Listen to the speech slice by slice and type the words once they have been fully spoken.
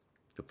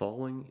The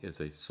following is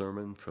a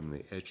sermon from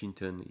the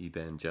Edgington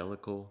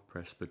Evangelical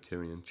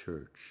Presbyterian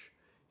Church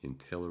in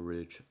Taylor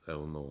Ridge,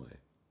 Illinois.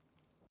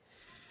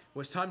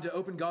 Well, it's time to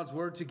open God's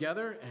Word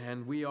together,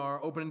 and we are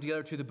opening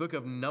together to the book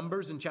of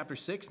Numbers in chapter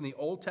 6 in the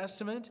Old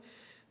Testament.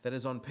 That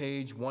is on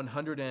page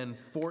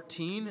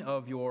 114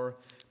 of your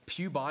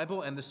Pew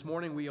Bible, and this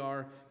morning we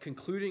are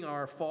concluding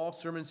our fall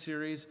sermon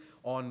series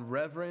on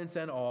reverence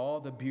and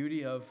awe, the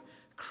beauty of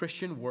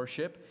Christian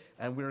worship,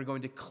 and we are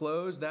going to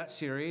close that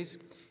series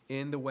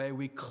in the way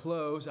we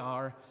close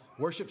our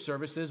worship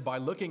services by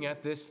looking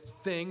at this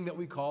thing that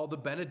we call the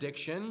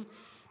benediction.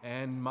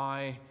 And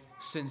my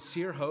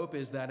sincere hope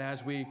is that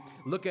as we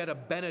look at a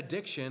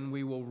benediction,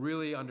 we will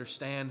really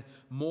understand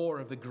more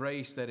of the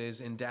grace that is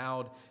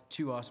endowed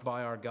to us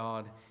by our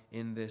God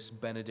in this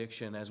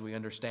benediction as we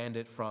understand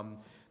it from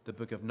the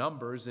book of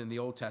Numbers in the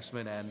Old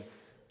Testament and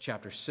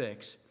chapter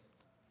 6.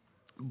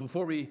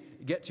 Before we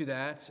get to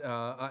that,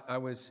 I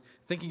was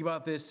thinking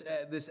about this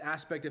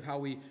aspect of how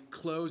we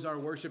close our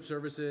worship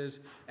services,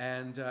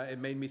 and it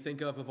made me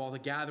think of all the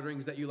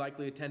gatherings that you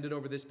likely attended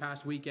over this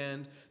past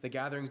weekend, the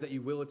gatherings that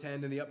you will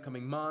attend in the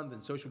upcoming month,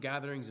 and social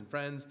gatherings and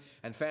friends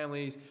and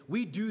families.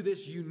 We do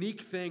this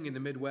unique thing in the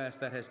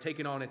Midwest that has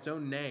taken on its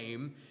own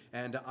name,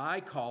 and I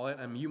call it,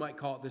 you might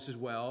call it this as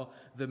well,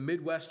 the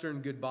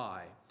Midwestern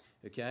goodbye.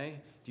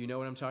 Okay? Do you know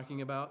what I'm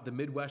talking about? The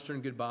Midwestern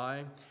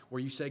goodbye,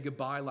 where you say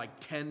goodbye like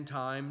 10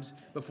 times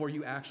before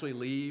you actually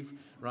leave,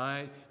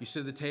 right? You sit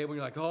at the table and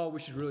you're like, oh, we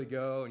should really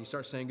go. And you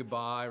start saying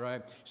goodbye,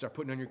 right? You start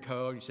putting on your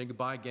coat. You say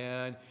goodbye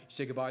again. You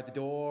say goodbye at the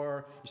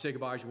door. You say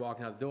goodbye as you're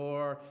walking out the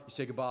door. You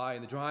say goodbye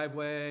in the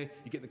driveway.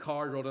 You get in the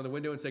car, you roll down the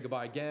window and say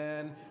goodbye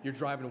again. You're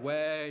driving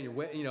away.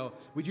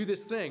 We do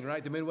this thing,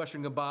 right? The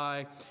Midwestern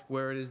goodbye,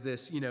 where it is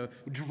this,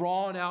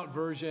 drawn out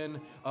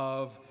version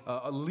of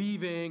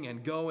leaving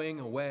and going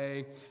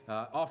away.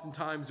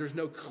 Oftentimes, there's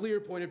no clear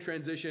point of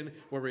transition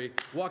where we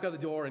walk out the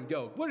door and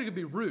go. Well, it could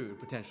be rude,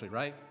 potentially,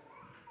 right?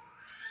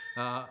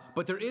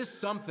 But there is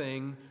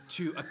something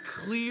to a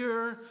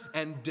clear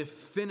and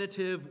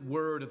definitive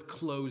word of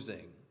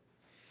closing,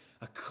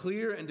 a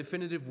clear and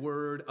definitive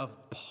word of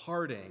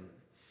parting,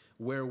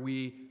 where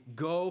we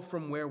go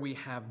from where we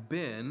have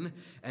been.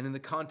 And in the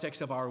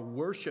context of our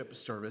worship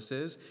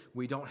services,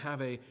 we don't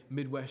have a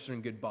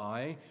Midwestern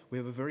goodbye. We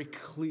have a very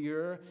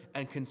clear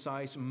and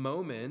concise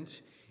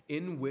moment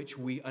in which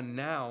we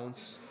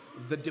announce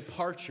the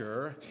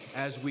departure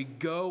as we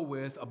go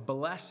with a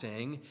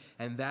blessing,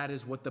 and that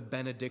is what the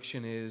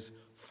benediction is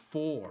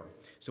for.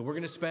 So we're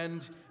going to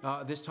spend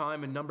this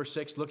time in number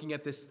 6 looking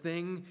at this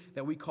thing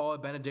that we call a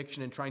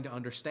benediction and trying to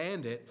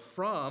understand it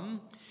from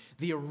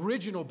the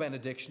original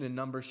benediction in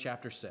Numbers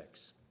chapter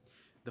 6.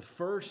 The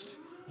first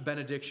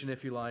benediction,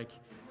 if you like,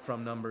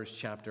 from Numbers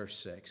chapter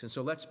 6. And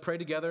so let's pray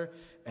together,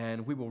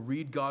 and we will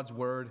read God's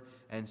word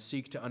and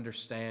seek to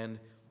understand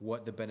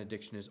what the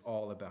benediction is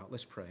all about.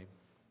 Let's pray.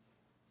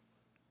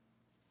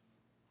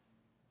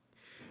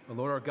 Oh,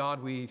 Lord our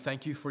God, we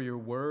thank you for your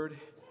word.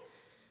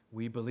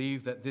 We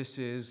believe that this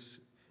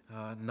is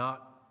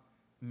not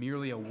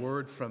merely a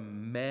word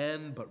from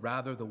men, but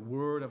rather the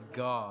word of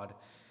God.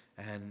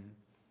 And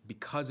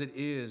because it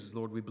is,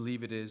 Lord, we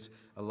believe it is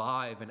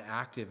alive and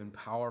active and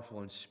powerful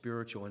and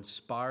spiritual,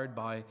 inspired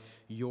by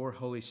your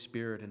Holy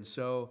Spirit. And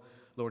so,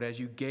 Lord, as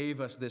you gave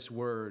us this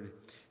word,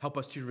 help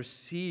us to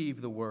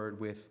receive the word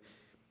with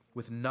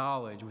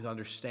knowledge, with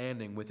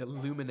understanding, with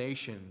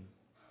illumination.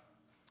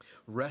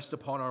 Rest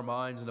upon our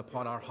minds and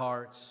upon our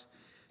hearts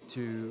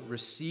to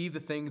receive the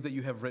things that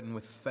you have written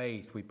with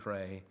faith, we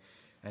pray,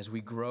 as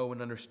we grow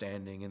in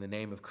understanding. In the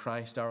name of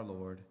Christ our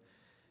Lord,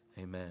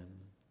 amen.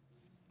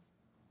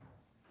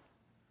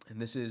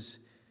 And this is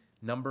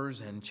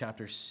Numbers and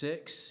chapter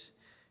 6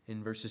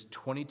 in verses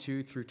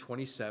 22 through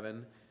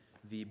 27,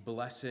 the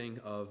blessing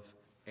of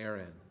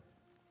Aaron.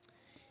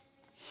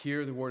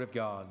 Hear the word of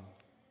God.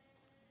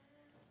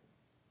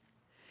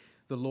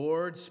 The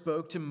Lord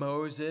spoke to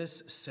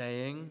Moses,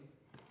 saying,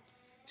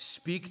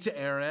 "Speak to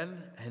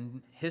Aaron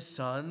and his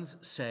sons,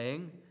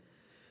 saying,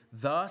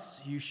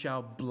 Thus you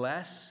shall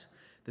bless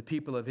the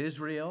people of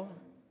Israel.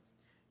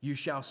 You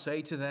shall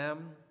say to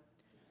them,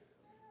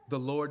 The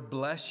Lord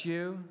bless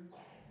you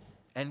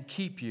and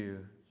keep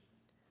you.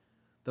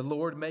 The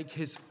Lord make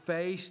his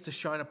face to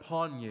shine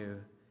upon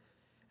you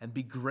and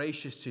be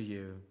gracious to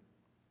you.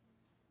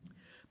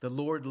 The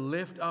Lord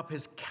lift up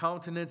his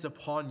countenance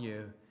upon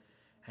you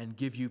and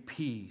give you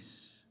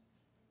peace.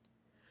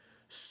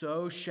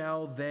 So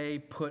shall they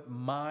put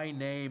my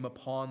name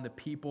upon the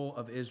people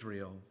of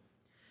Israel,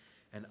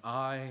 and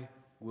I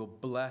will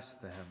bless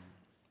them."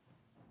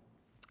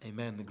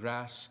 Amen. The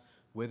grass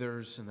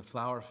withers and the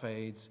flower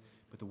fades,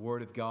 but the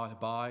word of God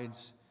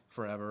abides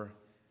forever.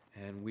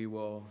 And we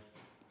will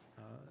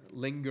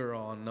linger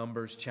on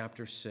Numbers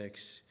chapter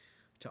 6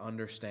 to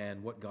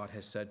understand what God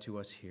has said to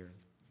us here.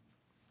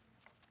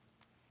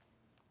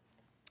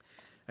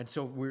 And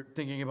so we're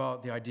thinking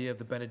about the idea of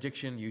the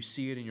benediction. You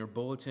see it in your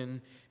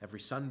bulletin every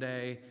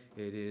Sunday.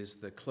 It is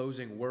the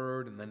closing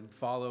word, and then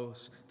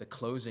follows the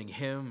closing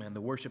hymn, and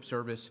the worship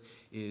service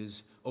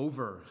is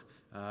over.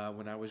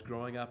 When I was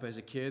growing up as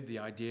a kid, the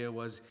idea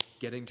was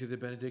getting to the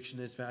benediction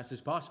as fast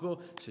as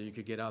possible so you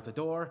could get out the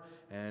door.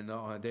 And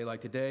on a day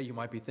like today, you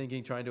might be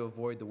thinking, trying to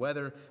avoid the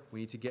weather,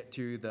 we need to get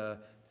to the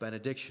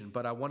benediction.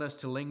 But I want us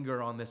to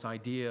linger on this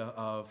idea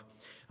of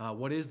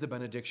what is the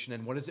benediction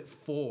and what is it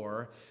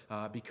for,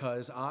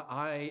 because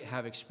I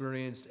have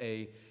experienced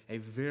a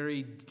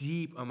very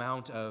deep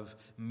amount of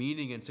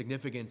meaning and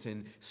significance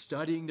in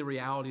studying the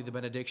reality of the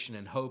benediction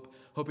and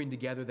hoping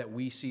together that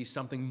we see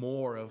something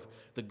more of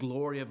the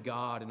glory of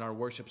God in our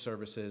worship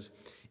services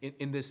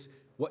in this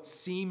what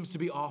seems to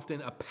be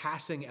often a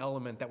passing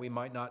element that we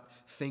might not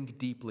think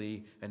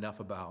deeply enough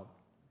about.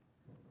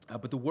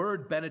 But the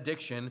word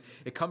benediction,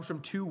 it comes from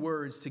two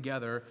words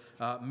together,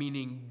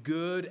 meaning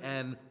good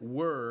and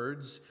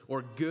words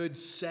or good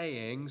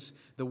sayings.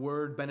 The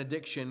word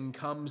benediction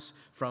comes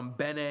from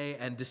bene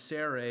and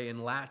dicere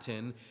in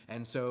Latin,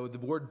 and so the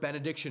word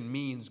benediction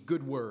means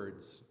good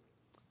words.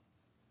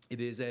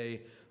 It is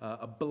a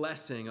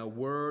blessing, a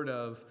word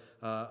of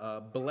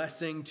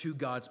blessing to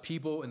God's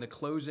people in the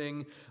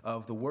closing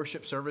of the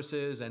worship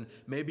services. And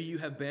maybe you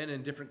have been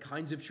in different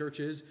kinds of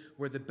churches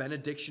where the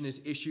benediction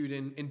is issued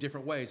in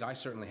different ways. I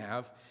certainly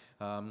have.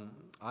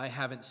 I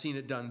haven't seen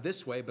it done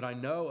this way, but I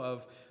know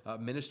of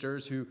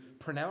ministers who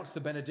pronounce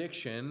the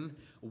benediction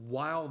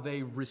while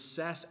they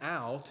recess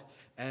out,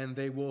 and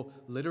they will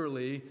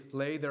literally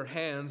lay their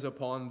hands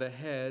upon the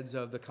heads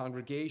of the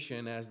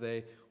congregation as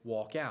they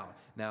walk out.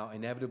 Now,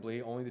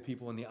 inevitably, only the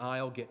people in the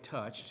aisle get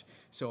touched,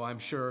 so I'm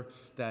sure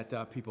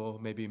that people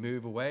maybe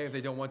move away if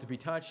they don't want to be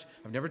touched.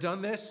 I've never done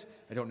this.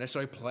 I don't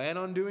necessarily plan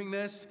on doing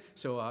this,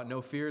 so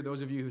no fear, those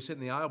of you who sit in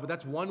the aisle. But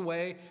that's one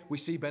way we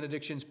see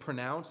benedictions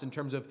pronounced in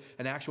terms of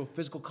an actual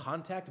physical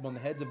contact upon the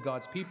heads of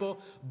God's people,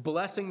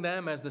 blessing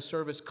them as the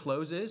service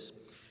closes.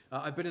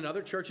 I've been in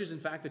other churches. In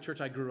fact, the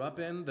church I grew up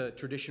in, the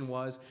tradition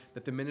was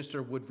that the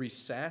minister would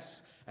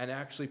recess and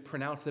actually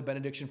pronounce the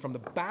benediction from the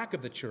back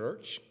of the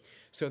church,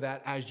 so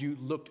that as you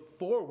looked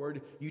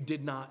forward, you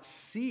did not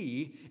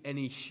see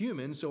any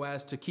human, so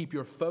as to keep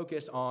your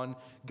focus on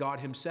God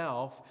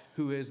himself,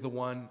 who is the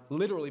one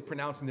literally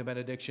pronouncing the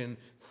benediction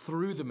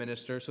through the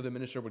minister, so the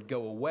minister would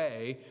go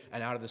away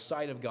and out of the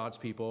sight of God's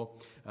people.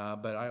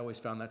 But I always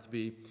found that to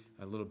be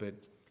a little bit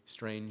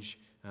strange,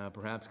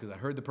 perhaps because I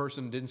heard the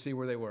person, didn't see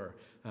where they were.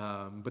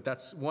 But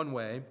that's one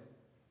way.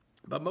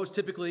 But most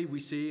typically we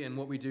see, and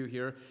what we do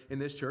here in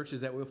this church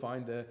is that we'll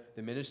find the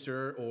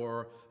minister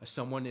or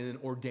someone in an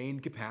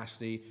ordained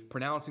capacity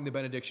pronouncing the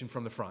benediction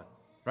from the front,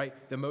 right?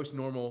 The most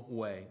normal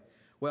way.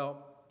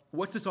 Well,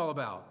 what's this all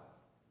about?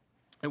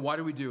 And why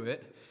do we do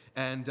it?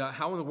 And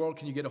how in the world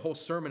can you get a whole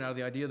sermon out of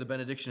the idea of the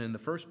benediction in the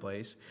first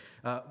place?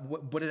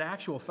 But in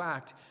actual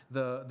fact,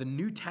 the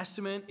New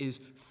Testament is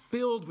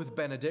filled with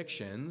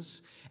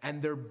benedictions, and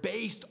they're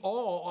based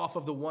all off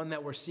of the one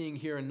that we're seeing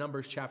here in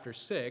Numbers chapter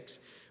 6.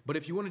 But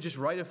if you want to just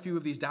write a few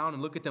of these down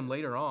and look at them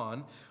later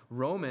on,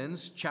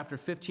 Romans chapter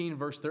 15,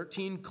 verse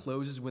 13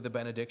 closes with a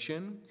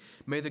benediction.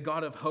 May the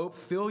God of hope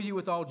fill you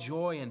with all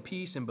joy and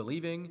peace in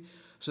believing,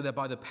 so that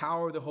by the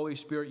power of the Holy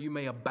Spirit you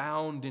may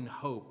abound in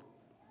hope.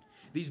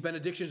 These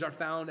benedictions are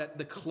found at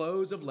the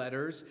close of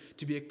letters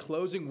to be a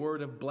closing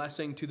word of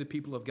blessing to the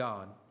people of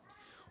God.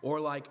 Or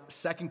like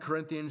 2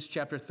 Corinthians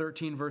chapter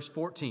 13, verse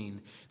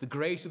 14, the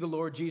grace of the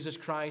Lord Jesus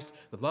Christ,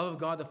 the love of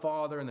God the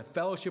Father, and the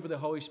fellowship of the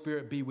Holy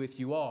Spirit be with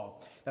you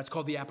all. That's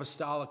called the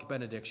apostolic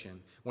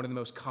benediction, one of the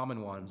most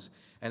common ones.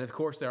 And of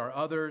course, there are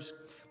others,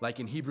 like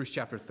in Hebrews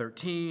chapter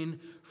 13,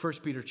 1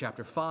 Peter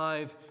chapter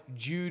 5,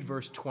 Jude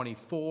verse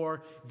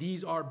 24.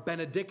 These are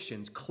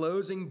benedictions,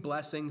 closing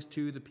blessings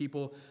to the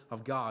people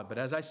of God. But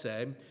as I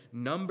said,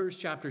 Numbers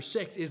chapter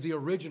 6 is the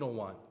original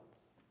one.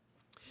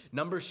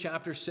 Numbers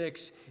chapter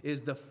 6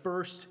 is the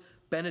first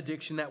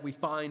benediction that we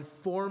find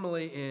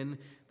formally in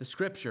the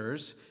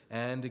scriptures.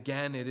 And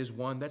again, it is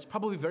one that's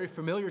probably very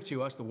familiar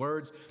to us. The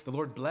words, the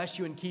Lord bless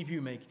you and keep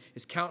you, make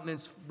his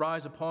countenance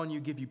rise upon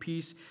you, give you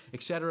peace,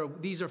 etc.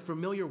 These are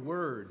familiar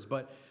words.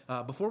 But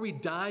before we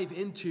dive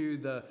into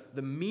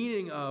the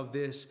meaning of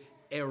this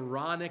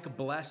Aaronic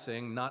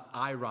blessing, not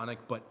ironic,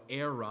 but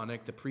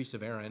Aaronic, the priest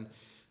of Aaron,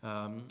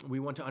 we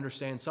want to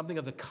understand something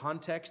of the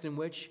context in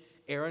which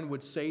Aaron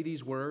would say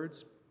these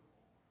words.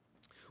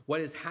 What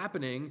is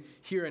happening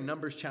here in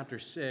Numbers chapter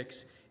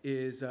 6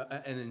 is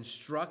an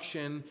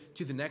instruction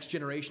to the next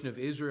generation of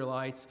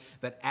Israelites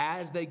that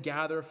as they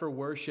gather for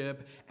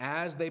worship,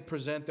 as they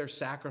present their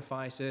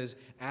sacrifices,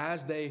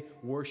 as they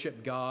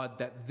worship God,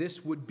 that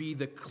this would be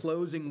the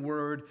closing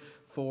word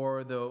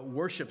for the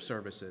worship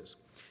services.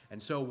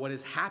 And so what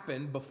has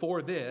happened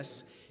before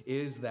this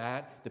is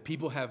that the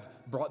people have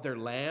brought their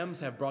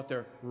lambs, have brought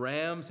their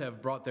rams, have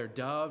brought their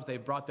doves,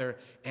 they've brought their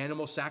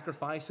animal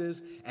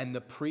sacrifices, and the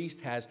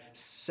priest has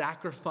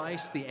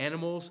sacrificed the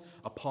animals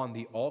upon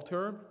the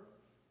altar.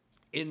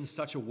 in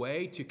such a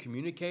way to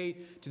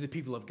communicate to the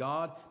people of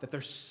God that their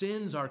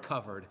sins are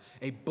covered.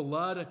 A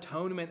blood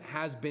atonement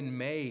has been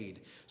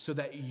made so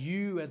that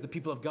you, as the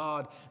people of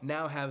God,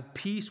 now have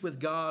peace with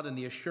God and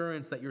the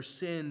assurance that your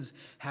sins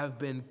have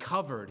been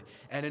covered.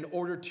 And in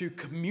order to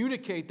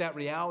communicate that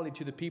reality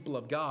to the people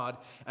of God,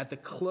 at the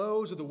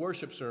close of the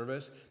worship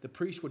service, the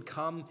priest would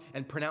come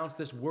and pronounce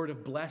this word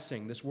of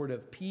blessing, this word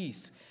of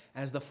peace,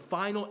 as the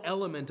final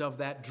element of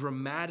that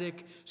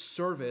dramatic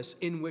service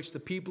in which the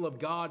people of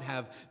God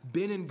have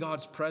been in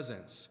God's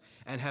presence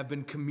and have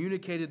been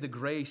communicated the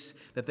grace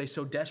that they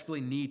so desperately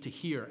need to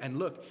hear. And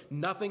look,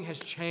 nothing has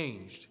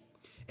changed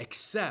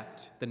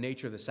except the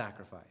nature of the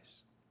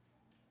sacrifice.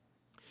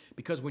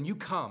 Because when you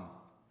come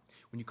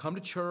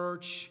to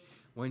church,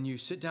 when you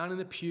sit down in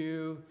the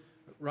pew,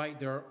 right,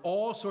 there are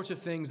all sorts of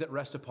things that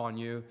rest upon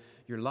you,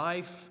 your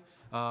life,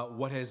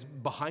 what is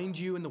behind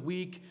you in the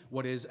week,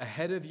 what is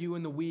ahead of you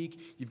in the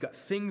week. You've got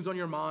things on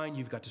your mind.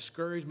 You've got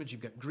discouragements.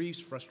 You've got griefs,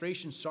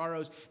 frustrations,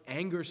 sorrows,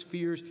 angers,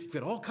 fears. You've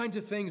got all kinds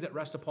of things that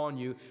rest upon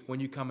you when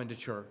you come into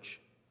church.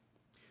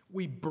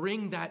 We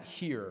bring that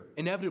here.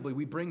 Inevitably,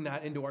 we bring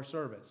that into our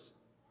service.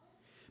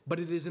 But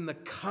it is in the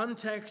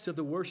context of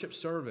the worship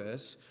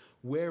service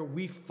where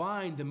we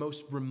find the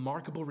most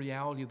remarkable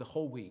reality of the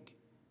whole week.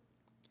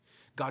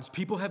 God's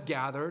people have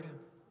gathered,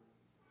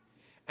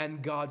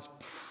 and God's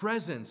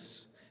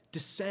presence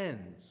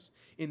descends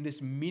in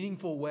this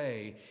meaningful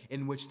way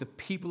in which the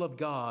people of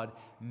God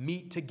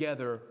meet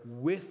together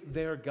with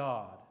their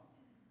God.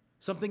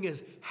 Something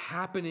is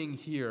happening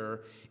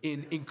here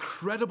in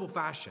incredible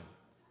fashion.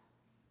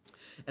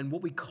 And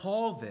what we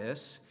call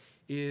this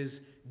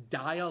is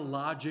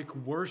dialogic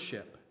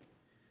worship.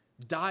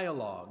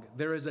 Dialogue.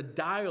 There is a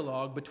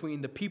dialogue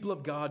between the people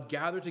of God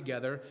gathered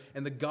together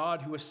and the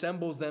God who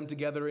assembles them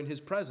together in his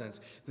presence.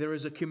 There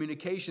is a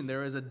communication.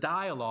 There is a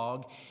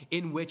dialogue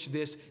in which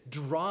this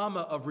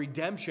drama of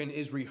redemption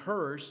is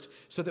rehearsed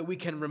so that we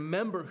can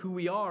remember who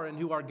we are and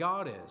who our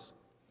God is.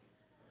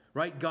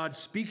 Right? God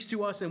speaks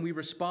to us and we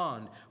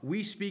respond.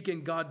 We speak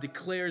and God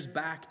declares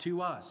back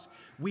to us.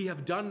 We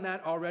have done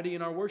that already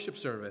in our worship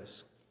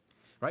service.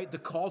 Right? The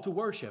call to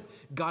worship.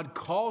 God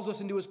calls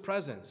us into his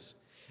presence,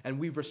 and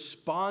we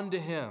respond to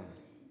him.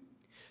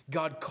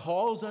 God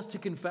calls us to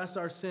confess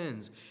our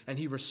sins, and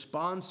he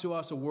responds to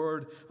us a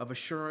word of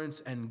assurance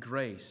and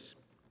grace.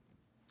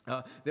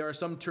 There are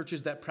some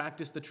churches that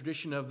practice the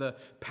tradition of the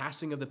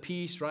passing of the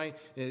peace, right?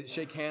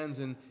 Shake hands,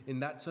 and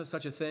that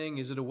such a thing.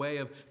 Is it a way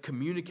of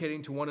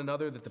communicating to one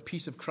another that the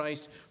peace of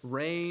Christ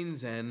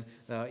reigns? And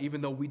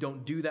even though we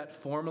don't do that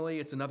formally,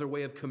 it's another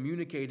way of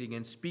communicating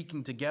and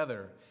speaking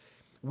together.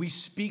 We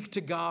speak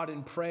to God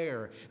in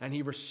prayer, and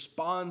he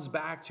responds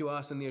back to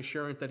us in the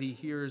assurance that he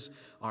hears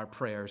our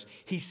prayers.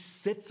 He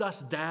sits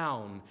us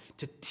down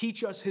to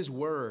teach us his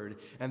word,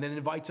 and then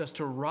invites us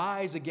to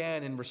rise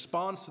again in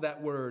response to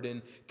that word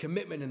in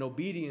commitment and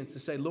obedience to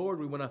say, Lord,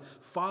 we want to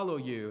follow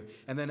you.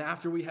 And then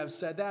after we have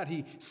said that,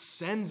 he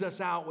sends us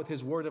out with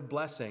his word of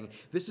blessing.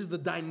 This is the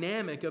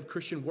dynamic of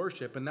Christian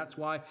worship, and that's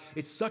why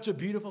it's such a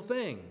beautiful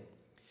thing.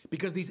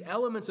 Because these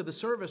elements of the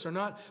service are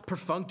not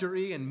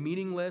perfunctory and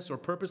meaningless or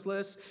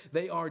purposeless.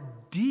 They are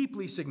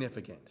deeply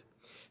significant.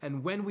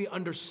 And when we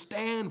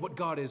understand what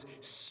God is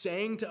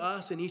saying to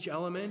us in each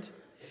element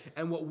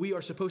and what we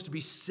are supposed to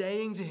be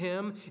saying to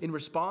him in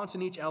response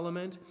in each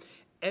element,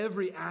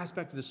 every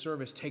aspect of the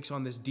service takes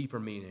on this deeper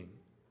meaning.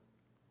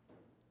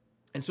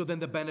 And so then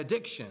the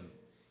benediction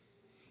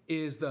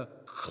is the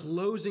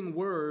closing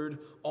word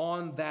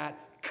on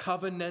that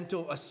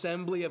covenantal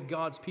assembly of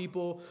God's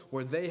people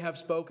where they have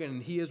spoken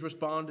and he has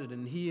responded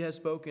and he has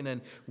spoken and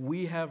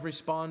we have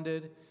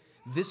responded.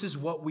 This is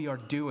what we are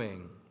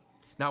doing.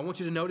 Now, I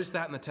want you to notice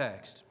that in the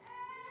text.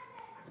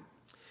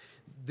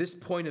 This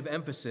point of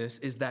emphasis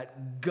is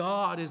that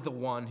God is the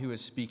one who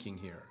is speaking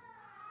here.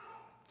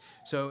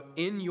 So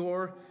in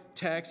your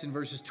text in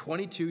verses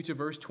 22 to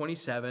verse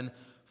 27,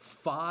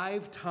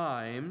 5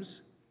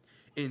 times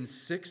in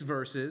 6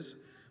 verses,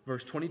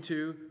 verse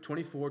 22,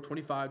 24,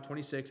 25,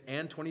 26,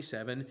 and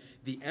 27,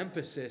 the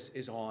emphasis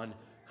is on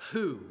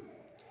who?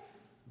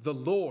 The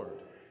Lord.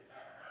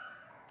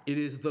 It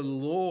is the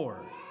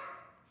Lord.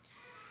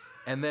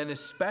 And then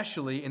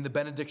especially in the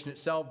benediction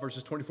itself,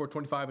 verses 24,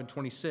 25, and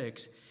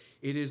 26,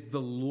 it is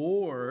the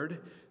Lord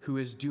who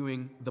is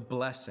doing the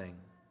blessing.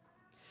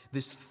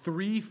 This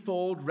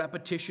threefold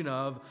repetition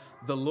of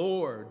the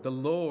Lord, the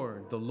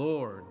Lord, the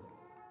Lord.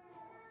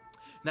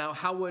 Now,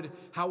 how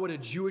would a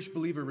Jewish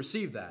believer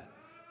receive that?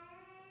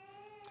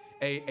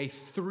 A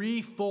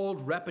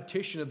threefold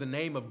repetition of the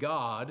name of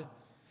God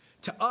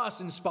to us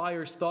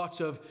inspires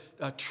thoughts of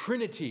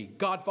Trinity,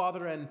 God,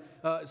 Father, and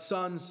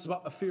Son,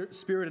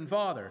 Spirit, and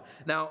Father.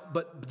 Now,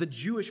 but the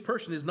Jewish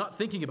person is not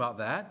thinking about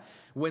that.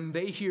 When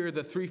they hear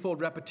the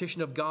threefold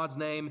repetition of God's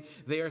name,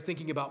 they are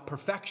thinking about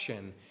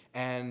perfection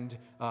and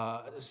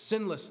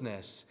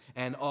sinlessness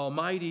and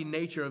almighty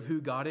nature of who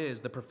God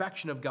is, the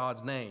perfection of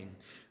God's name.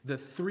 The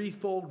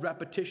threefold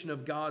repetition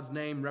of God's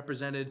name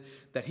represented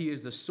that he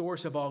is the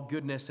source of all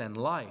goodness and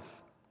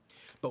life.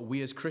 But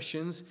we as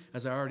Christians,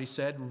 as I already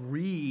said,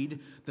 read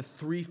the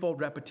threefold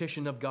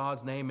repetition of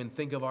God's name and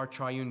think of our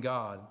triune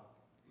God.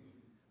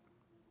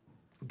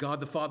 God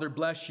the Father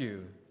bless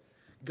you.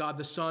 God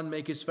the Son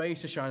make his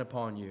face to shine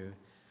upon you.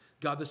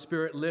 God the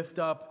Spirit lift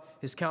up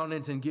his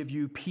countenance and give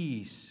you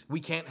peace. We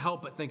can't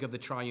help but think of the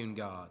triune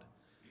God.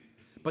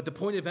 But the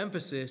point of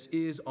emphasis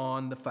is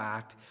on the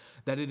fact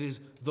that it is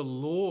the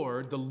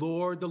Lord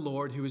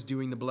who is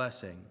doing the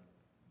blessing.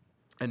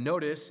 And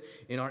notice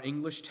in our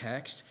English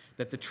text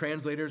that the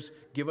translators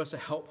give us a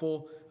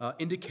helpful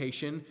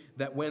indication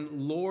that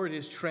when Lord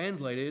is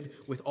translated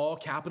with all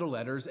capital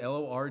letters,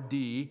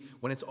 L-O-R-D,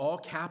 when it's all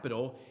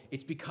capital,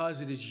 it's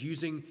because it is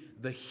using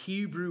the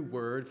Hebrew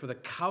word for the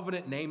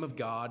covenant name of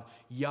God,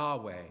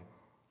 Yahweh.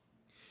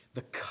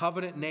 The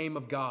covenant name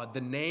of God,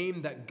 the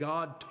name that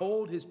God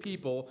told his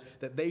people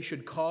that they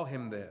should call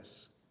him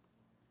this.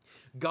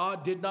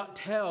 God did not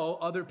tell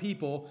other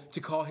people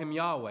to call him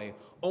Yahweh.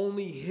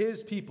 Only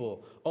his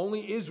people,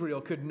 only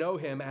Israel could know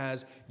him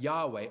as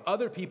Yahweh.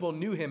 Other people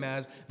knew him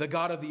as the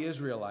God of the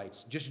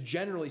Israelites, just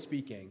generally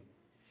speaking.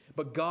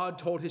 But God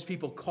told his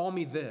people, call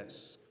me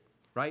this,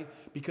 right?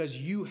 Because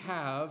you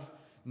have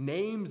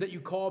names that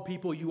you call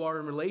people you are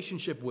in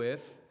relationship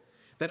with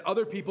that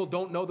other people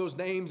don't know those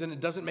names and it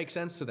doesn't make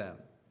sense to them.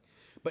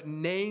 But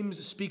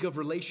names speak of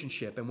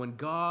relationship. And when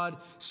God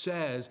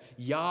says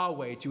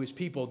Yahweh to his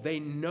people, they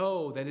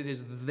know that it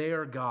is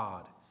their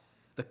God,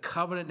 the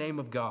covenant name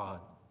of God.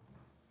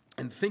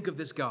 And think of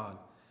this God,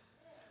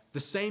 the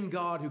same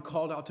God who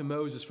called out to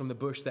Moses from the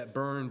bush that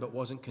burned but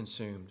wasn't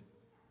consumed.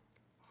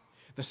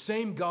 The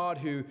same God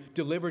who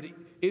delivered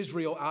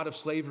Israel out of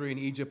slavery in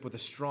Egypt with a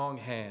strong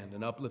hand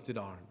and uplifted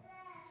arm.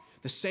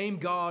 The same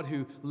God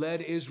who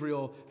led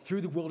Israel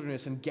through the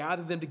wilderness and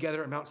gathered them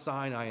together at Mount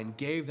Sinai and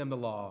gave them the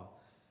law.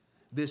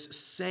 This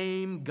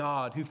same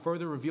God who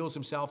further reveals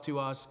himself to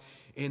us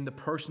in the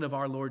person of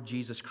our Lord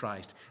Jesus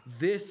Christ.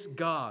 This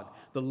God,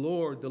 the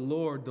Lord,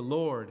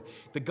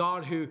 the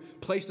God who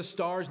placed the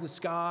stars in the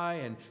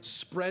sky and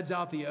spreads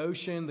out the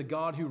ocean, the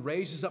God who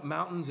raises up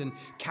mountains and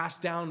casts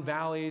down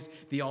valleys,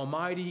 the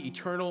almighty,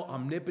 eternal,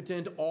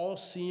 omnipotent,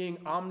 all-seeing,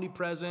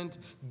 omnipresent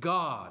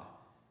God,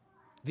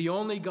 the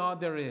only God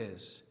there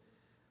is,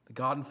 the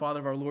God and Father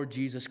of our Lord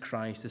Jesus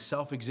Christ, the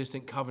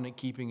self-existent,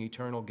 covenant-keeping,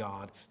 eternal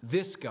God,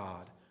 this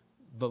God,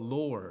 the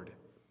Lord.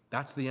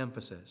 That's the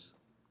emphasis.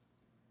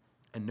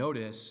 And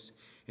notice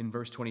in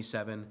verse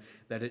 27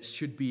 that it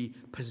should be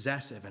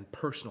possessive and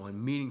personal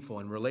and meaningful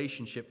and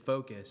relationship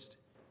focused.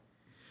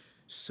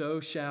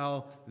 So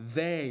shall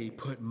they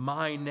put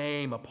my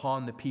name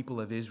upon the people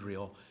of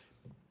Israel.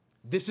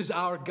 This is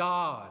our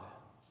God.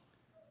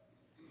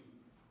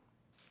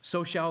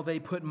 So shall they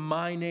put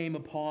my name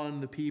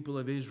upon the people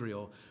of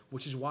Israel,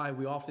 which is why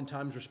we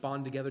oftentimes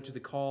respond together to the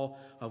call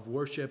of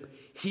worship.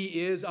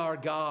 He is our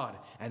God,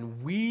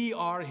 and we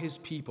are his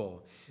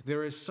people.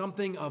 There is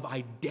something of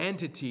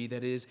identity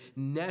that is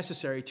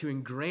necessary to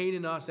ingrain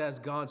in us as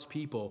God's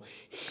people.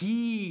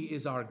 He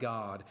is our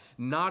God,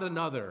 not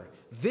another.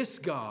 This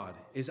God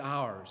is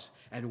ours,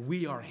 and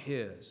we are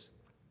his.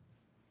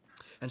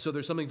 And so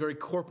there's something very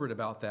corporate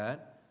about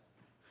that.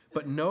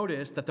 But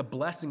notice that the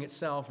blessing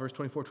itself, verse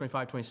 24,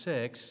 25,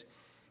 26,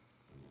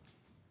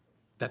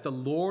 that the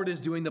Lord is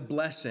doing the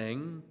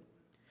blessing,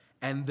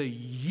 and the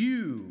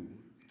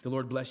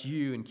Lord bless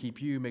you and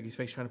keep you, make his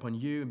face shine upon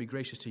you and be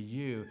gracious to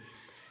you.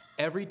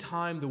 Every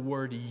time the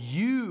word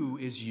you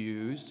is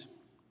used,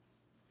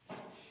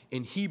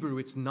 in Hebrew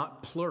it's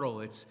not plural,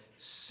 it's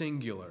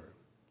singular,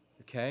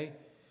 okay?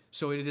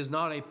 So it is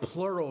not a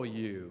plural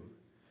you.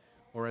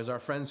 Or as our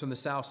friends from the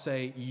South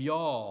say,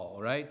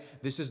 y'all, right?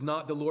 This is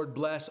not the Lord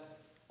bless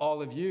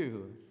all of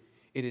you.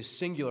 It is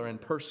singular and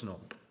personal,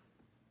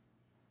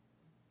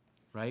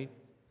 right?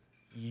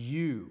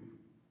 You.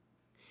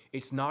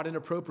 It's not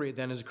inappropriate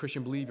then as a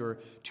Christian believer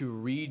to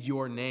read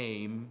your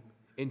name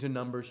into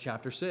Numbers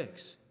chapter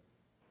 6.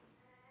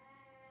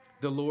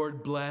 The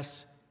Lord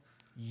bless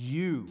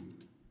you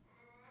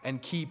and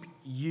keep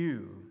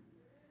you.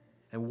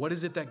 And what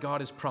is it that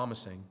God is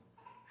promising?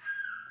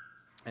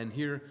 And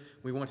here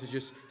we want to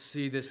just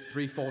see this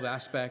threefold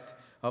aspect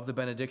of the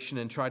benediction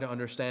and try to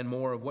understand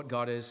more of what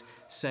God is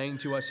saying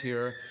to us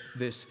here.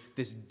 This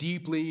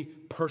deeply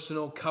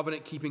personal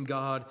covenant-keeping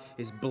God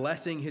is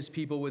blessing his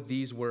people with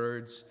these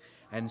words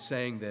and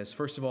saying this.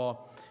 First of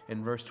all,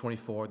 in verse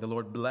 24, the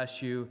Lord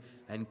bless you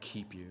and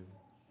keep you.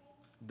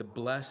 The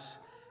bless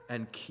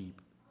and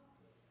keep.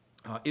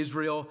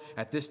 Israel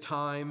at this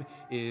time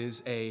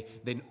is a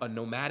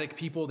nomadic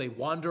people. They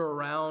wander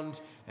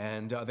around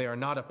and they are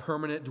not a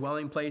permanent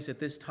dwelling place at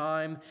this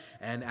time.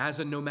 And as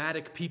a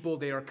nomadic people,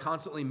 they are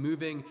constantly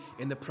moving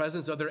in the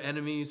presence of their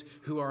enemies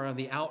who are on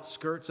the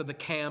outskirts of the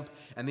camp.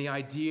 And the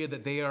idea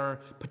that they are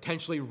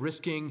potentially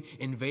risking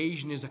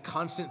invasion is a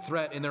constant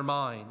threat in their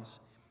minds.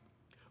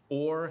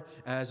 Or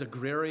as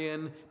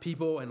agrarian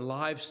people and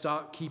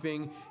livestock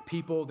keeping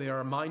people, they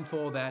are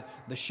mindful that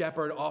the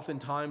shepherd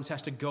oftentimes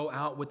has to go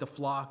out with the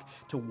flock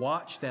to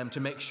watch them, to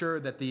make sure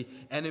that the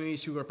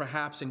enemies who are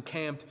perhaps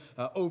encamped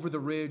over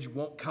the ridge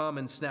won't come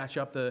and snatch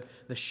up the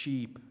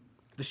sheep.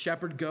 The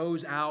shepherd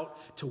goes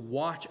out to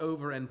watch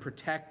over and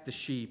protect the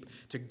sheep,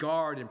 to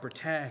guard and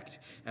protect.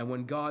 And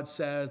when God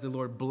says, the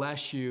Lord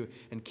bless you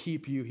and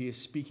keep you, he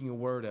is speaking a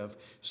word of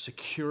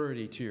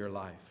security to your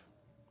life.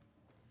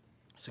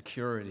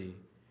 Security.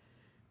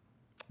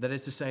 That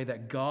is to say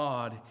that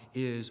God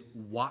is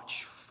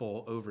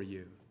watchful over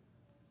you.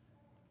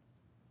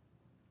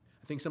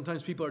 I think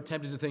sometimes people are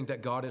tempted to think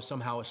that God is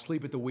somehow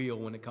asleep at the wheel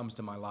when it comes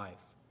to my life.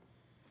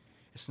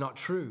 It's not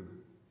true.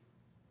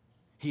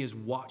 He is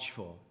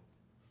watchful.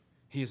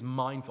 He is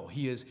mindful.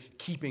 He is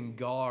keeping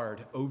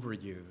guard over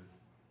you.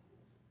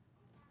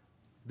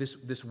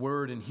 This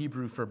word in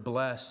Hebrew for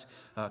bless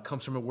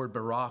comes from a word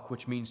barak,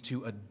 which means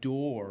to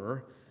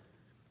adore,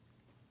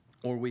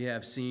 or we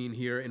have seen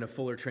here in a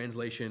fuller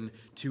translation,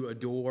 to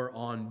adore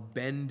on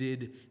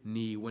bended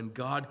knee. When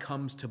God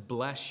comes to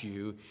bless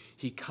you,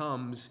 he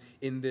comes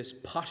in this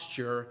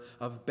posture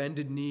of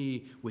bended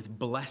knee with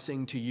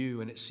blessing to you.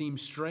 And it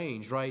seems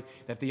strange, right,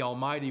 that the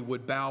Almighty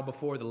would bow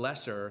before the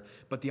lesser.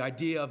 But the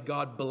idea of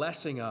God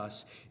blessing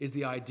us is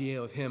the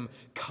idea of him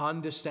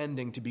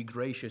condescending to be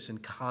gracious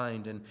and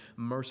kind and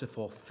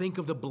merciful. Think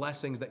of the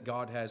blessings that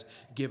God has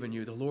given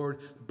you. The Lord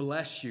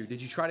bless you.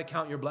 Did you try to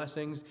count your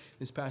blessings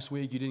this past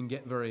week? You didn't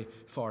get very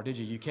far, did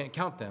you? You can't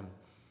count them.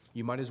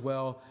 You might as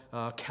well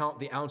count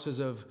the ounces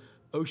of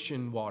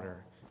ocean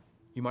water.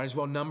 You might as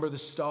well number the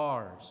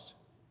stars.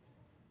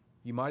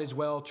 You might as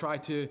well try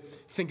to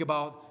think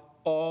about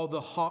all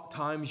the hot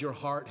times your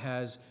heart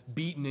has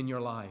beaten in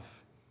your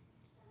life.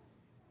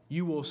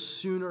 You will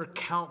sooner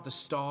count the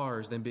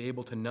stars than be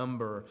able to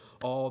number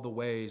all the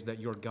ways that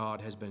your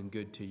God has been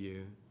good to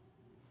you.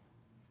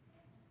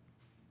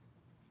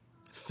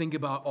 Think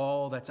about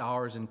all that's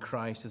ours in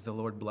Christ as the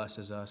Lord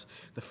blesses us.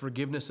 The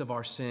forgiveness of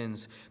our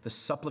sins, the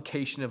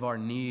supplication of our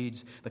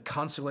needs, the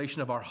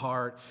consolation of our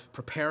heart,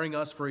 preparing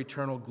us for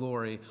eternal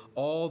glory.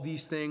 All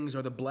these things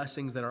are the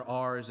blessings that are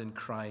ours in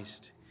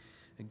Christ.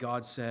 And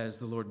God says,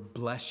 the Lord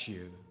bless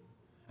you,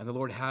 and the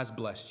Lord has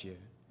blessed you.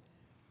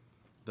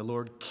 The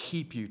Lord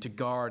keep you to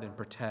guard and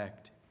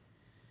protect,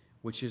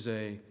 which is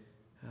a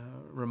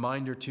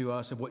reminder to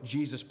us of what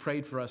Jesus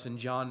prayed for us in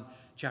John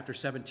chapter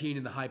 17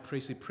 in the high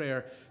priestly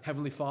prayer.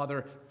 Heavenly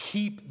Father,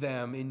 keep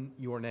them in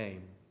your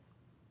name.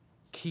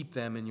 Keep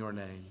them in your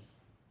name.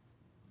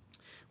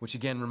 Which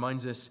again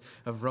reminds us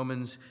of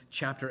Romans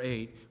chapter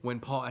 8 when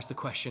Paul asked the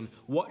question,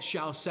 what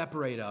shall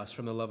separate us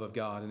from the love of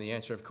God? And the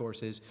answer, of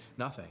course, is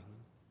nothing.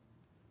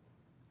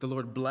 The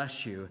Lord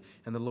bless you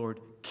and the Lord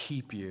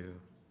keep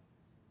you.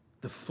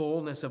 The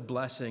fullness of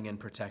blessing and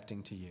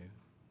protecting to you.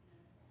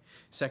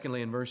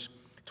 Secondly, in verse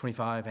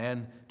 25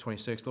 and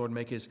 26, the Lord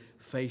make his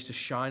face to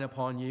shine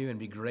upon you and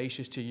be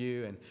gracious to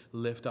you and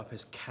lift up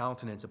his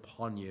countenance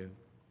upon you.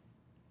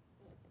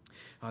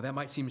 That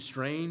might seem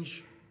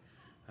strange.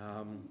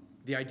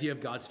 The idea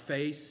of God's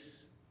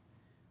face,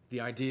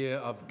 the idea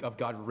of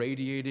God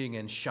radiating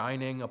and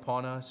shining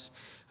upon us.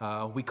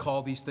 We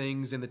call these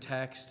things in the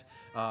text,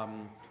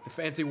 the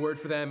fancy word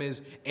for them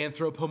is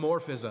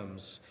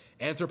anthropomorphisms.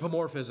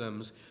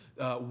 Anthropomorphisms,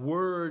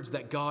 words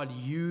that God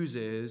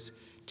uses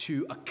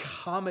to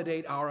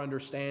accommodate our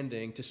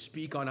understanding, to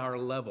speak on our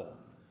level.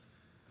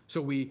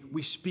 So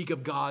we speak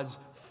of God's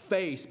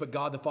face, but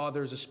God the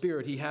Father is a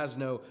spirit. He has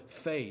no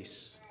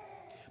face.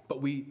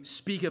 But we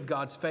speak of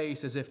God's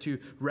face as if to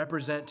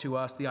represent to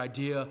us the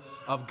idea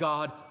of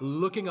God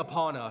looking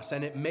upon us.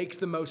 And it makes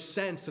the most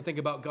sense to think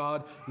about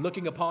God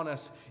looking upon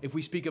us if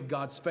we speak of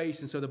God's face.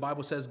 And so the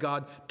Bible says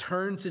God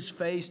turns his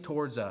face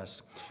towards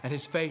us and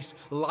his face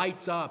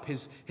lights up,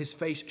 his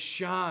face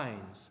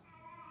shines.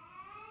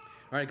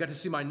 All right, I got to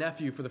see my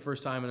nephew for the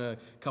first time in a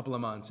couple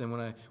of months. And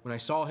when I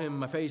saw him,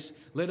 my face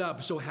lit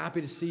up. So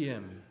happy to see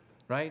him,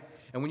 right?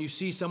 And when you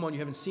see someone you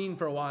haven't seen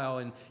for a while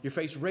and your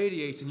face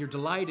radiates and you're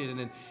delighted.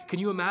 And can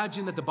you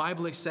imagine that the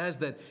Bible says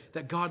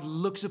that God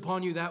looks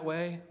upon you that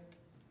way?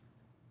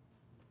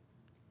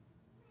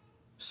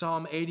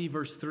 Psalm 80,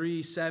 verse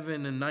 3,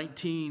 7, and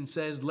 19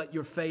 says, let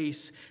your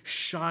face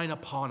shine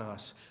upon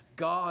us.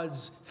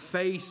 God's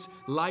face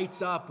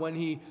lights up when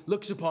he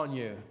looks upon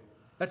you.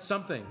 That's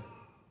something.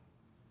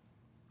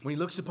 When he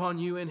looks upon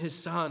you and his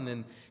Son,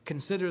 and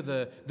consider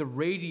the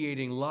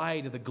radiating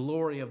light of the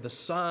glory of the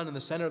Son in the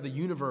center of the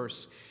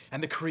universe,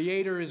 and the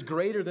Creator is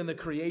greater than the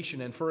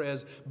creation, and for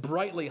as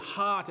brightly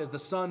hot as the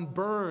sun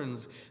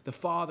burns, the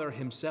Father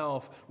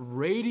himself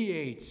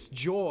radiates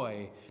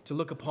joy to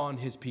look upon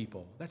his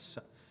people. That's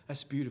a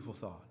beautiful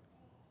thought.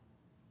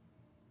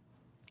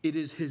 It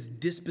is his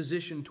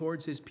disposition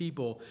towards his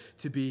people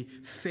to be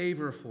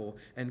favorable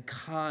and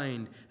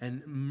kind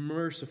and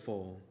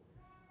merciful.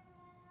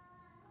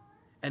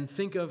 And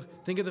think of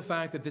the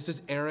fact that this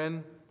is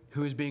Aaron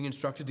who is being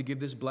instructed to give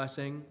this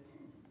blessing.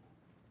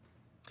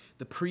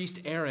 The priest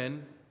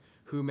Aaron,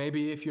 who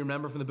maybe if you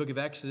remember from the book of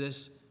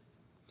Exodus,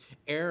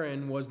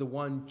 Aaron was the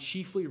one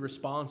chiefly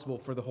responsible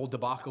for the whole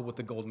debacle with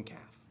the golden calf.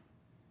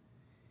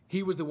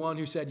 He was the one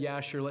who said, yeah,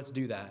 sure, let's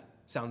do that.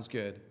 Sounds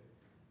good.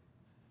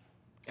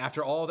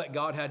 After all that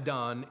God had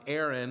done,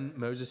 Aaron,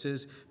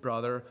 Moses'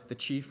 brother, the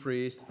chief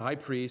priest, high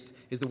priest,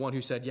 is the one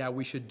who said, yeah,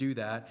 we should do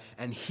that.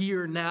 And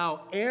here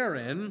now,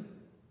 Aaron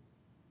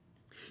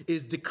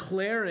is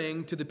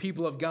declaring to the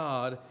people of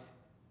God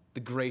the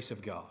grace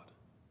of God.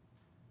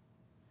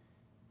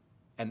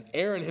 And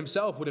Aaron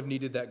himself would have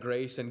needed that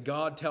grace, and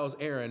God tells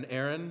Aaron,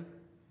 Aaron,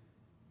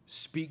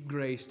 speak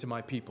grace to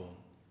my people,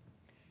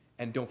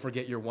 and don't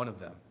forget you're one of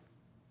them.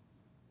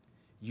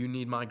 You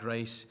need my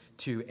grace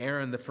too.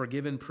 Aaron, the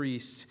forgiven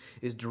priest,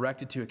 is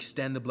directed to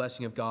extend the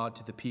blessing of God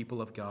to the people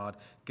of God.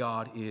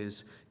 God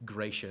is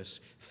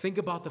gracious. Think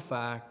about the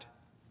fact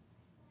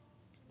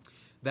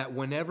that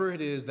whenever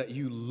it is that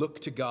you look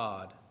to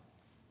God,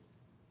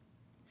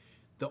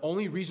 the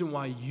only reason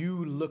why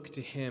you look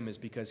to him is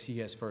because he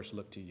has first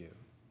looked to you.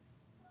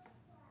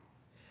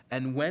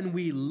 And when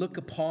we look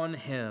upon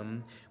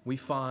him, we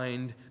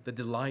find the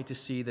delight to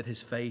see that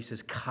his face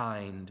is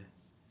kind.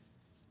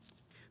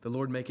 The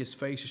Lord make his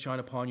face to shine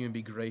upon you and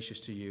be gracious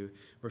to you.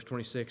 Verse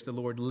 26, the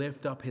Lord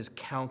lift up his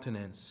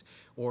countenance,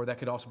 or that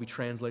could also be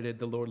translated,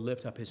 the Lord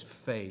lift up his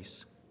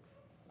face.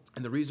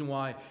 And the reason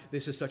why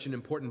this is such an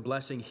important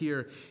blessing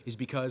here is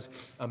because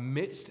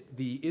amidst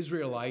the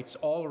Israelites,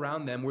 all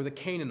around them were the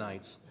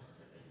Canaanites.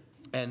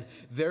 And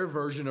their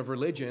version of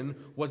religion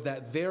was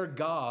that their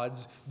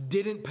gods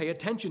didn't pay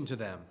attention to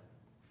them.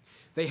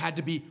 They had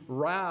to be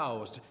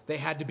roused. They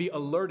had to be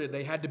alerted.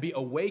 They had to be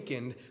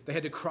awakened. They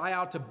had to cry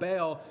out to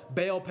Baal,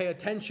 Baal, pay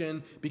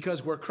attention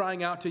because we're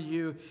crying out to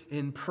you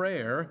in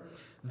prayer.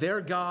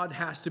 Their God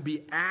has to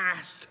be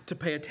asked to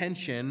pay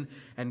attention,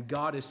 and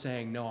God is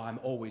saying, no, I'm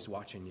always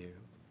watching you.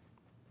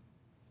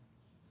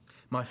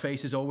 My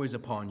face is always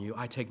upon you.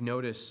 I take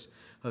notice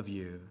of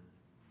you.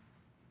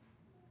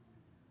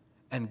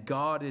 And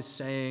God is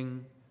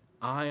saying,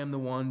 I am the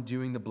one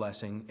doing the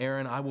blessing.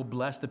 Aaron, I will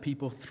bless the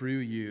people through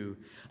you.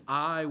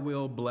 I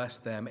will bless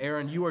them.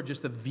 Aaron, you are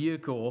just the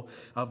vehicle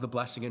of the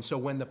blessing. And so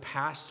when the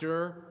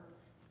pastor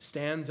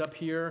stands up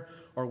here,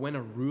 or when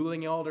a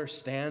ruling elder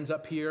stands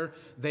up here,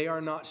 they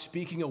are not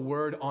speaking a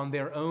word on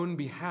their own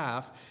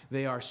behalf.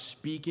 They are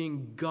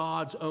speaking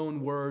God's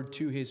own word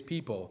to his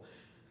people.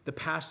 The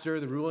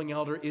pastor, the ruling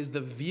elder, is the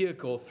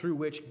vehicle through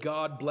which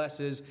God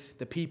blesses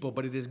the people,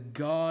 but it is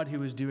God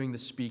who is doing the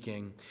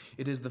speaking.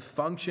 It is the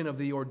function of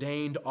the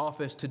ordained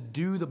office to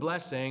do the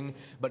blessing,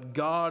 but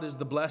God is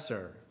the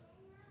blesser.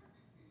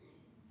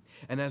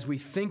 And as we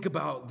think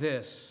about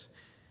this,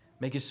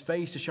 make his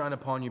face to shine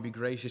upon you, be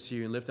gracious to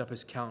you, and lift up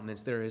his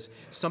countenance, there is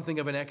something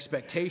of an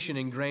expectation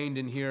ingrained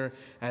in here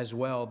as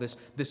well, this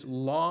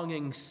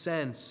longing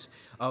sense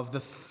of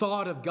the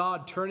thought of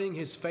God turning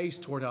his face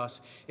toward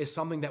us is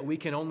something that we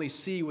can only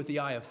see with the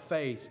eye of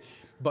faith.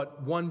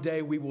 But one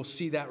day we will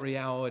see that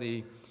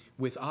reality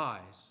with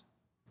eyes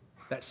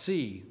that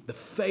see the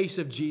face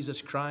of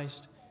Jesus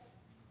Christ,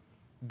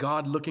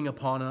 God looking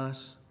upon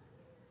us.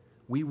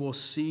 We will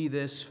see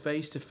this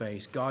face to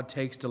face. God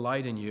takes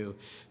delight in you.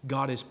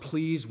 God is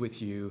pleased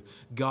with you.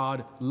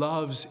 God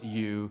loves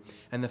you.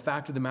 And the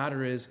fact of the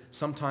matter is,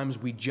 sometimes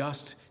we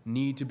just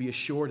need to be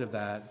assured of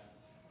that.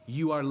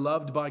 You are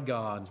loved by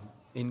God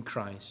in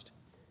Christ,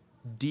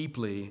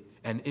 deeply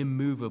and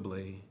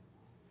immovably.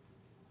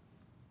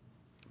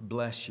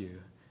 Bless you,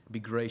 be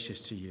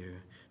gracious to you.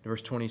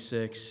 Verse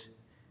 26,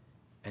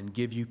 and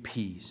give you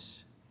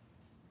peace,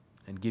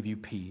 and give you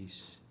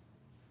peace.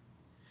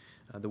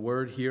 The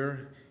word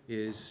here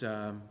is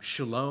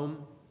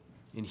shalom.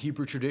 In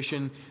Hebrew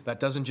tradition, that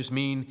doesn't just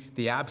mean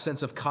the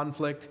absence of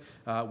conflict,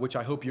 which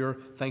I hope your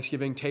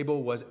Thanksgiving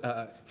table was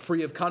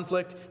free of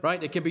conflict,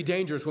 right? It can be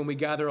dangerous when we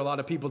gather a lot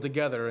of people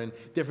together and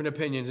different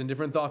opinions and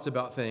different thoughts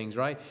about things,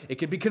 right? It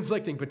can be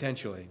conflicting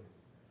potentially.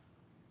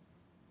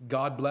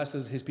 God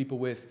blesses his people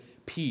with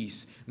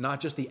peace, not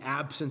just the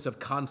absence of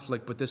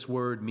conflict, but this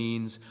word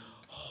means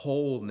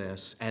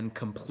wholeness and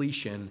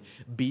completion,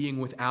 being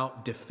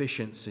without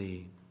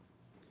deficiency.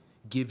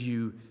 Give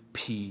you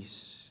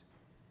peace.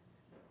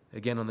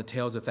 Again, on the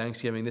tails of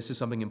Thanksgiving, this is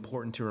something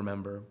important to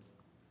remember.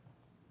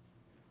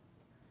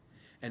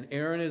 And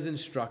Aaron is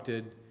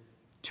instructed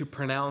to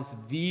pronounce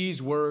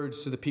these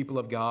words to the people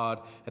of God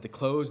at the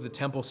close of the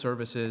temple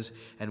services,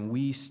 and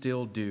we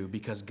still do,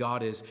 because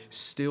God is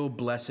still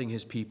blessing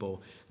his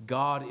people.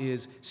 God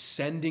is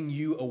sending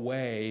you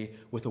away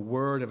with a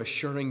word of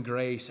assuring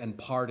grace and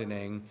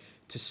pardoning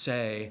to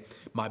say,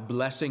 my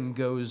blessing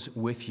goes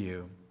with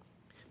you.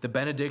 The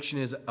benediction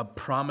is a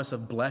promise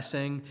of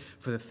blessing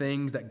for the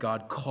things that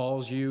God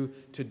calls you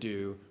to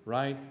do,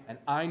 right? And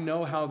I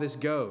know how this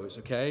goes,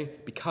 okay?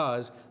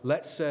 Because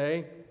let's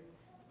say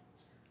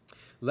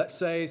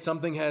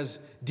something has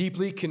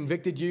deeply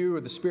convicted you,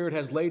 or the Spirit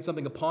has laid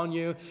something upon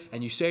you,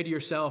 and you say to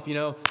yourself,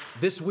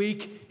 this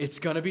week it's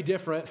going to be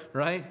different,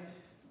 right?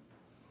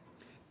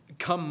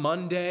 Come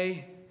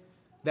Monday,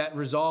 that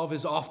resolve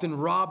is often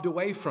robbed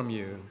away from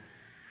you.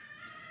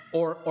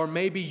 Or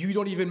maybe you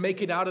don't even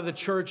make it out of the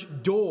church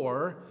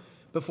door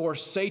before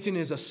Satan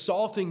is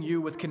assaulting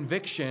you with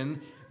conviction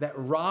that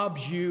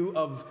robs you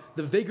of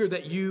the vigor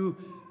that you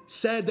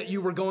said that you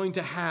were going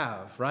to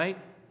have, right?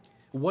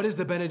 What is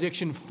the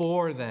benediction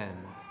for then?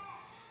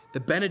 The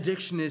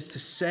benediction is to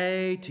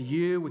say to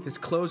you with this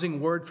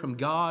closing word from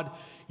God,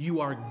 you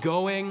are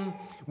going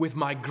with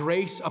my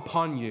grace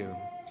upon you.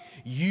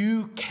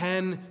 You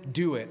can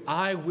do it.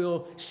 I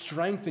will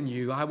strengthen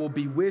you. I will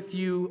be with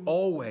you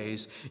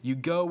always. You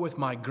go with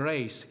my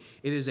grace.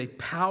 It is a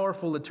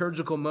powerful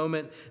liturgical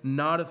moment,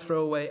 not a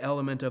throwaway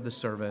element of the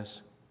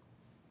service.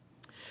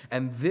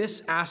 And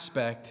this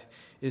aspect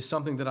is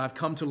something that I've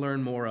come to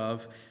learn more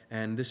of,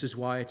 and this is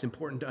why it's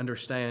important to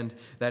understand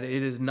that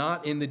it is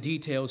not in the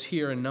details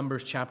here in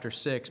Numbers chapter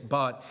 6,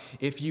 but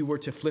if you were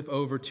to flip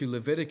over to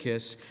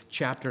Leviticus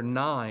chapter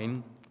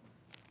 9,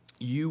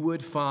 you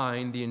would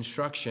find the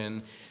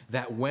instruction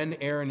that when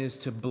Aaron is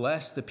to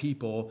bless the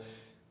people,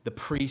 the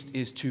priest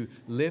is to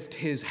lift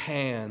his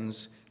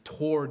hands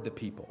toward the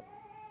people.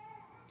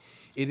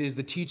 It is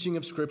the teaching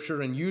of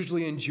Scripture, and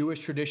usually in Jewish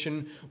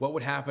tradition, what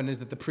would happen is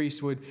that the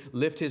priest would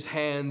lift his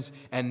hands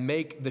and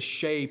make the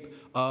shape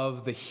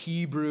of the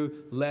Hebrew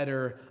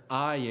letter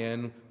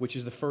Ayin, which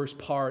is the first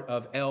part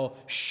of El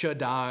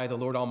Shaddai, the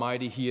Lord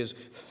Almighty. He is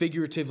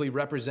figuratively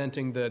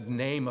representing the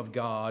name of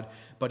God,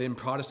 but in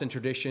Protestant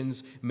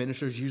traditions,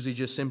 ministers usually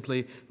just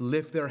simply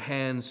lift their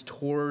hands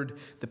toward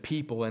the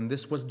people, and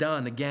this was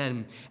done,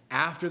 again,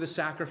 after the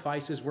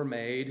sacrifices were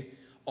made.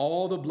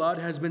 All the blood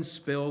has been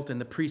spilt, and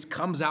the priest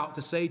comes out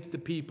to say to the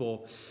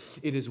people,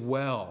 it is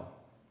well.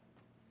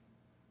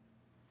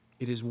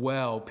 It is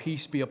well.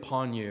 Peace be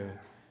upon you,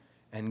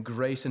 and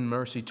grace and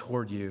mercy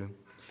toward you.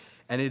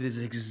 And it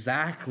is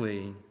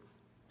exactly,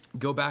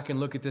 go back and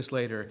look at this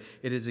later,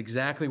 it is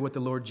exactly what the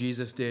Lord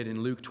Jesus did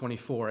in Luke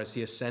 24 as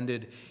he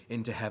ascended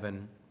into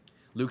heaven.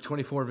 Luke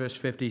 24 verse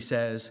 50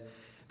 says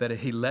that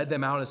he led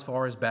them out as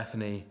far as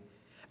Bethany,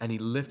 and he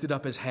lifted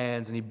up his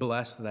hands and he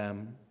blessed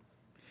them.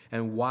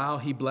 And while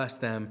he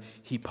blessed them,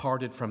 he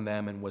parted from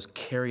them and was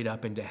carried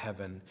up into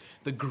heaven.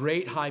 The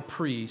great high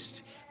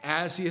priest,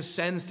 as he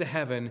ascends to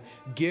heaven,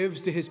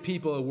 gives to his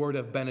people a word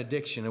of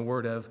benediction, a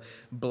word of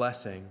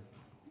blessing.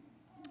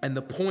 And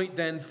the point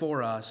then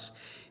for us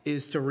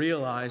is to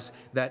realize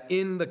that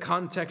in the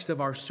context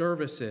of our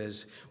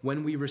services,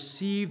 when we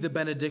receive the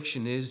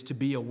benediction, is to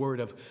be a word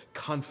of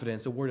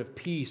confidence, a word of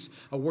peace,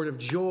 a word of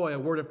joy, a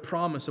word of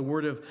promise, a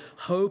word of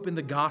hope in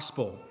the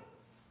gospel.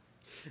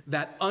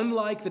 That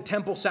unlike the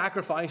temple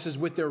sacrifices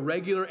with their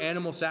regular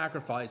animal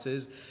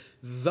sacrifices,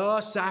 the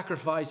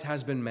sacrifice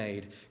has been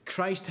made.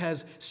 Christ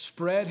has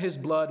spread his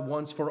blood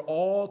once for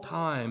all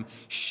time,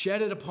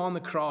 shed it upon the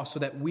cross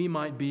so that we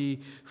might be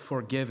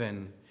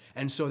forgiven.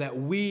 And so that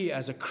we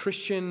as a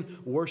Christian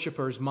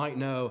worshipers might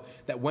know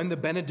that when the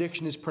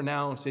benediction is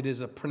pronounced, it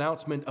is a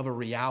pronouncement of a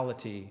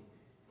reality.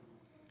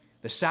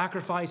 The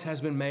sacrifice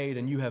has been made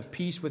and you have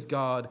peace with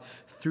God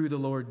through the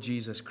Lord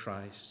Jesus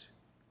Christ.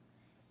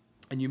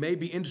 And you may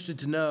be interested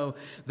to know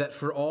that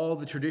for all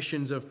the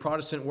traditions of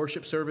Protestant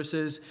worship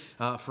services,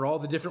 for all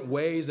the different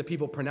ways that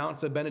people pronounce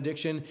the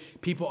benediction,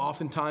 people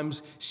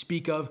oftentimes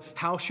speak of,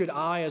 how should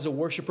I as a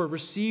worshiper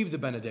receive the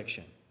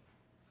benediction?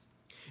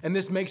 And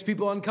this makes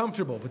people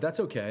uncomfortable, but that's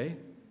okay.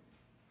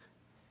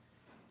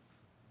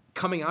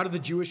 Coming out of the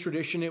Jewish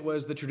tradition, it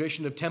was the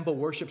tradition of temple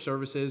worship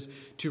services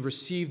to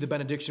receive the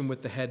benediction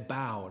with the head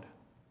bowed,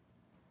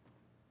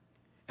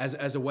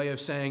 as a way of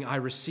saying, I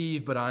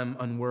receive, but I'm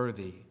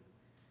unworthy.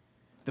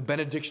 The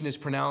benediction is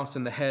pronounced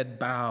and the head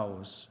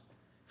bows.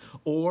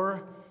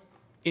 Or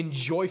in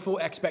joyful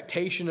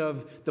expectation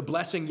of the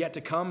blessing yet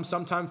to come,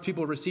 sometimes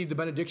people receive the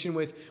benediction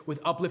with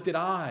uplifted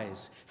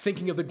eyes,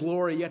 thinking of the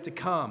glory yet to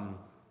come.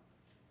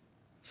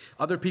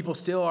 Other people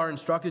still are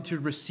instructed to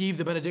receive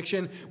the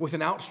benediction with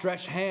an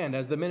outstretched hand.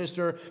 As the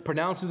minister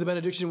pronounces the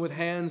benediction with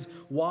hands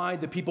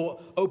wide, the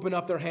people open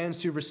up their hands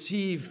to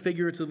receive,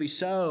 figuratively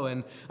so.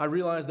 And I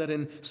realize that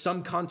in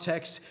some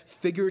contexts,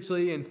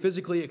 figuratively and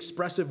physically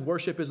expressive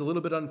worship is a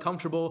little bit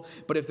uncomfortable.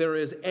 But if there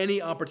is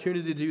any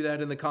opportunity to do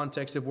that in the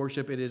context of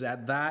worship, it is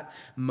at that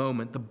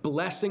moment. The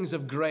blessings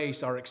of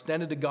grace are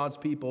extended to God's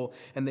people,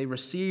 and they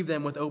receive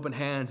them with open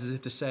hands as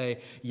if to say,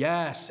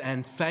 yes,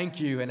 and thank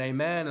you, and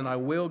amen, and I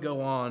will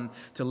go on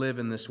to live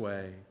in this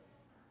way.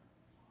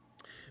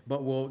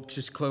 But we'll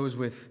just close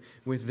with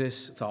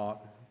this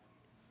thought.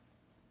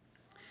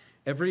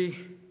 Every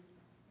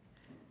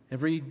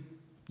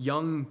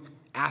young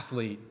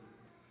athlete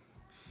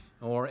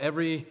or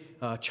every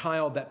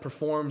child that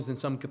performs in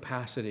some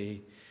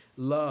capacity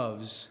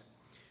loves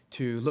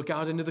to look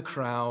out into the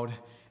crowd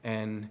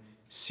and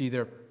see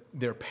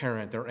their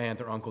parent, their aunt,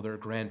 their uncle, their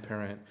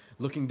grandparent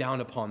looking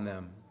down upon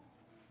them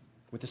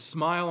with a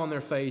smile on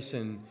their face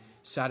and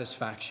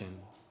satisfaction.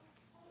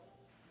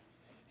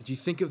 Did you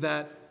think of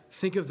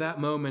that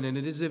moment, and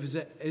it is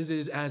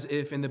as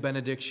if in the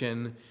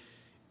benediction,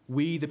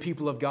 we, the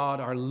people of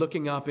God, are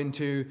looking up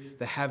into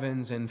the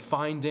heavens and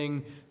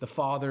finding the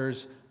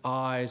Father's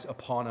eyes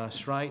upon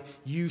us, right?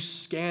 You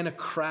scan a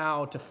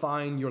crowd to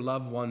find your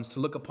loved ones, to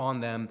look upon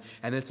them,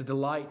 and it's a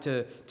delight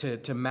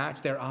to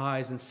match their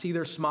eyes and see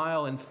their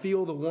smile and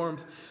feel the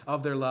warmth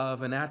of their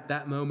love. And at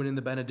that moment in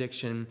the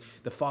benediction,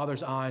 the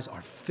Father's eyes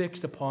are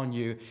fixed upon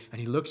you,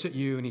 and he looks at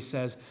you and he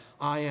says,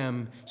 I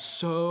am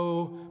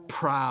so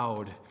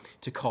proud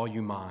to call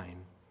you mine.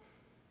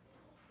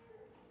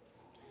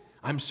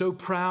 I'm so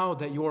proud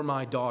that you're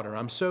my daughter.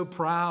 I'm so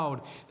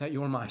proud that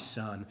you're my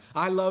son.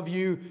 I love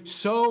you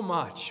so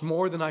much,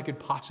 more than I could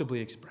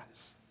possibly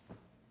express,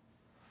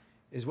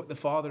 is what the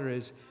Father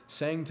is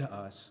saying to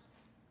us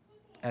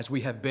as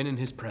we have been in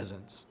his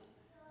presence,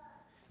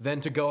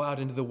 then to go out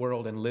into the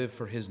world and live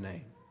for his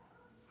name.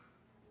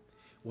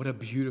 What a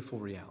beautiful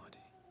reality.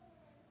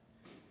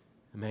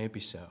 May it be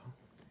so.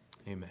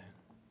 Amen.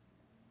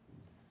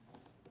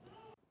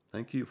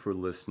 Thank you for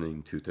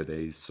listening to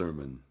today's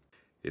sermon.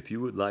 If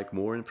you would like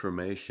more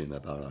information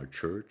about our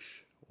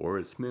church or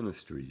its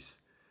ministries,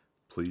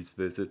 please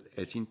visit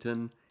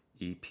edgingtonepc.org.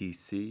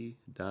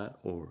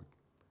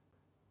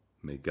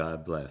 May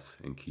God bless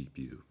and keep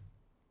you.